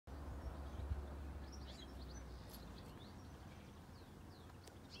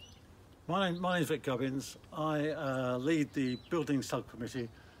My name is Vic Gubbins. I lead the building subcommittee,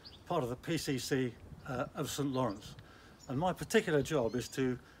 part of the PCC of St Lawrence. And my particular job is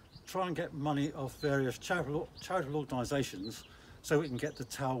to try and get money off various charitable organisations so we can get the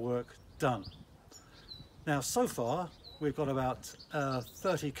tower work done. Now, so far, we've got about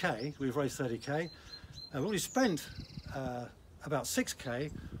 30k, we've raised 30k. We've only spent about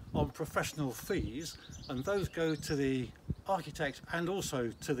 6k on professional fees, and those go to the architect and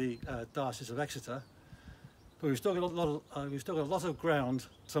also to the Diocese of Exeter. But we've still got a lot of ground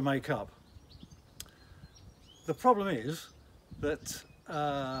to make up. The problem is that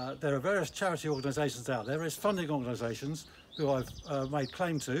there are various charity organisations out there. There's funding organisations who I've made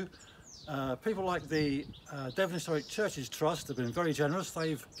claim to. People like the Devon Historic Churches Trust have been very generous.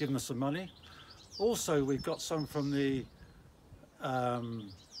 They've given us some money. Also, we've got some from the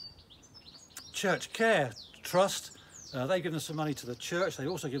Church Care Trust. They've given us some money to the church. They've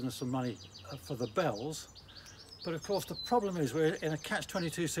also given us some money for the bells. But of course, the problem is we're in a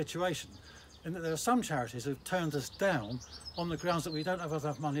catch-22 situation, in that there are some charities who've turned us down on the grounds that we don't have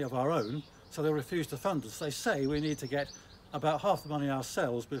enough money of our own, so they refuse to fund us. They say we need to get about half the money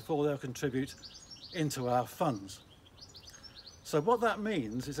ourselves before they'll contribute into our funds. So what that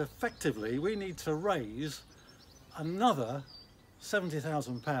means is effectively we need to raise another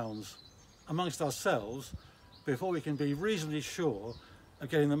 £70,000 amongst ourselves before we can be reasonably sure of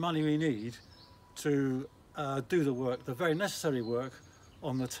getting the money we need to do the work, the very necessary work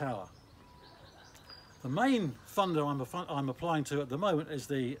on the tower. The main funder I'm applying to at the moment is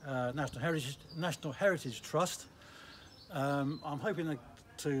the National Heritage Trust. I'm hoping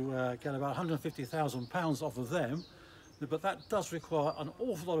to get about £150,000 off of them, but that does require an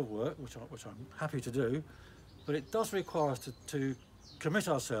awful lot of work, which I'm happy to do, but it does require us to commit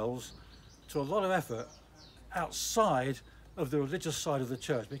ourselves to a lot of effort outside of the religious side of the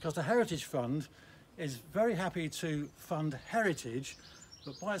church, because the Heritage Fund is very happy to fund heritage,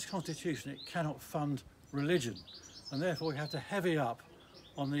 but by its constitution it cannot fund religion, and therefore we have to heavy up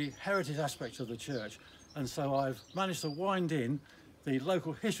on the heritage aspects of the church. And so I've managed to wind in the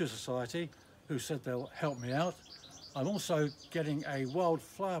local history society, who said they'll help me out. I'm also getting a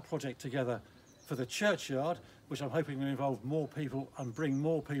wildflower project together for the churchyard, which I'm hoping will involve more people and bring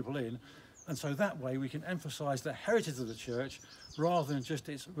more people in. And so that way we can emphasise the heritage of the church rather than just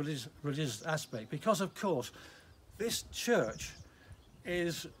its religious aspect. Because of course, this church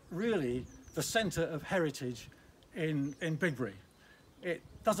is really the centre of heritage in Bigbury. It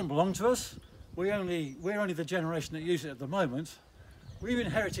doesn't belong to us. We're only the generation that use it at the moment. We've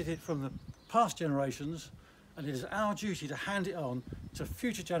inherited it from the past generations, and it is our duty to hand it on to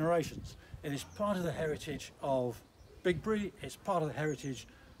future generations. It is part of the heritage of Bigbury, it's part of the heritage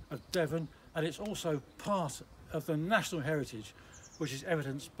of Devon, and it's also part of the national heritage, which is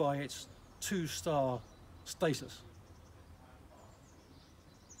evidenced by its 2-star status.